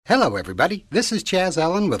Hello, everybody. This is Chaz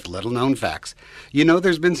Allen with Little Known Facts. You know,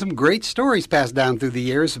 there's been some great stories passed down through the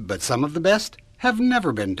years, but some of the best have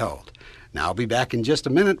never been told. Now, I'll be back in just a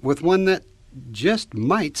minute with one that just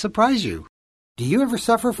might surprise you. Do you ever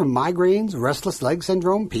suffer from migraines, restless leg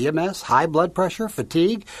syndrome, PMS, high blood pressure,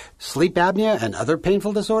 fatigue, sleep apnea, and other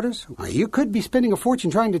painful disorders? Well, you could be spending a fortune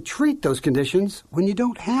trying to treat those conditions when you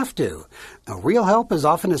don't have to. Now, real help is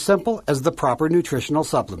often as simple as the proper nutritional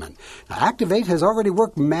supplement. Now, Activate has already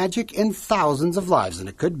worked magic in thousands of lives, and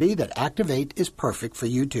it could be that Activate is perfect for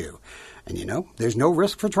you too. And you know, there's no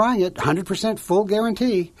risk for trying it, 100% full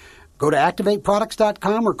guarantee. Go to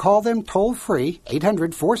ActivateProducts.com or call them toll-free,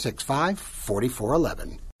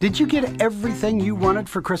 800-465-4411. Did you get everything you wanted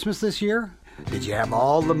for Christmas this year? Did you have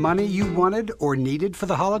all the money you wanted or needed for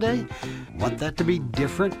the holiday? Want that to be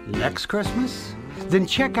different next Christmas? Then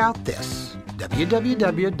check out this,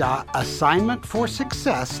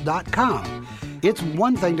 www.assignmentforsuccess.com. It's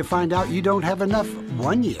one thing to find out you don't have enough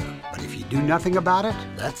one year, but if you do nothing about it,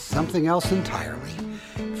 that's something else entirely.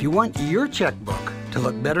 If you want your checkbook to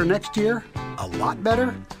look better next year, a lot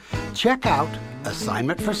better, check out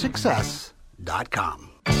assignmentforsuccess.com.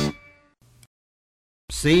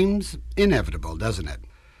 Seems inevitable, doesn't it?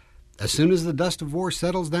 As soon as the dust of war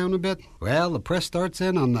settles down a bit, well, the press starts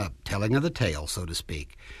in on the telling of the tale, so to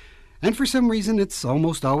speak. And for some reason, it's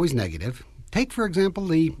almost always negative. Take, for example,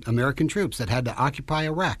 the American troops that had to occupy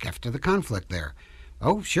Iraq after the conflict there.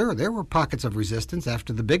 Oh, sure, there were pockets of resistance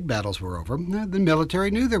after the big battles were over. The military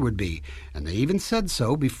knew there would be, and they even said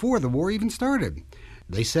so before the war even started.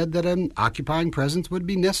 They said that an occupying presence would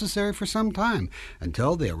be necessary for some time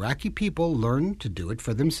until the Iraqi people learned to do it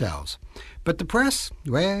for themselves. But the press,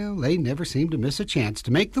 well, they never seemed to miss a chance to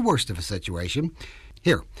make the worst of a situation.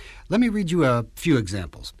 Here, let me read you a few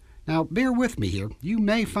examples. Now, bear with me here. You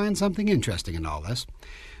may find something interesting in all this.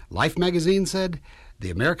 Life magazine said, "The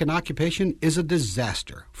American occupation is a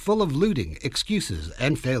disaster, full of looting, excuses,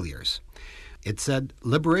 and failures." It said,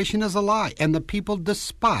 "Liberation is a lie, and the people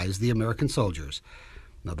despise the American soldiers."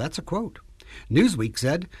 Now, that's a quote. Newsweek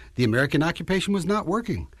said, "The American occupation was not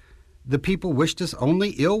working. The people wished us only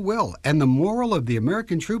ill will, and the morale of the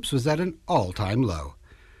American troops was at an all-time low."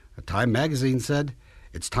 A Time magazine said,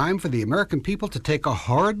 "It's time for the American people to take a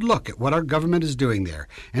hard look at what our government is doing there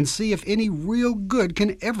and see if any real good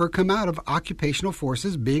can ever come out of occupational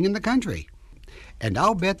forces being in the country." And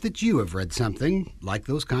I'll bet that you have read something like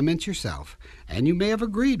those comments yourself, and you may have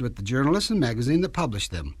agreed with the journalist and magazine that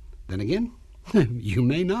published them. Then again, you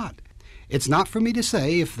may not. It's not for me to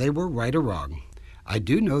say if they were right or wrong. I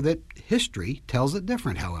do know that history tells it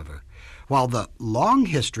different, however. While the long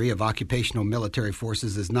history of occupational military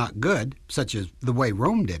forces is not good, such as the way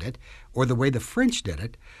Rome did it, or the way the French did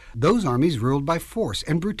it, those armies ruled by force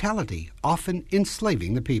and brutality, often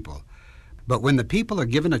enslaving the people. But when the people are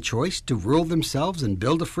given a choice to rule themselves and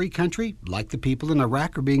build a free country, like the people in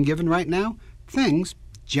Iraq are being given right now, things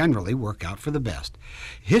generally work out for the best.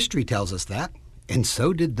 History tells us that, and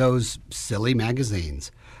so did those silly magazines.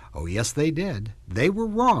 Oh, yes, they did. They were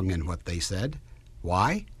wrong in what they said.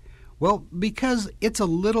 Why? Well, because it's a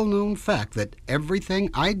little-known fact that everything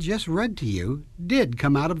I just read to you did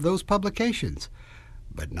come out of those publications.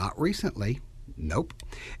 But not recently. Nope.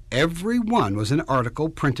 Every one was an article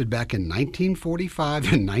printed back in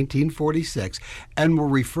 1945 and 1946 and were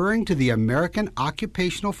referring to the American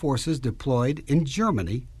occupational forces deployed in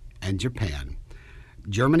Germany and Japan.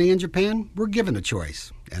 Germany and Japan were given a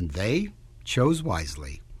choice, and they chose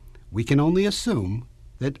wisely. We can only assume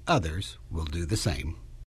that others will do the same.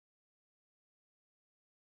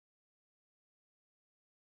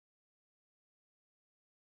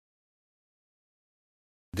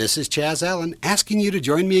 This is Chaz Allen asking you to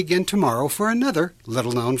join me again tomorrow for another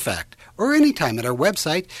Little Known Fact, or anytime at our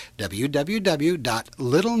website,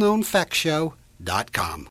 www.littleknownfactshow.com.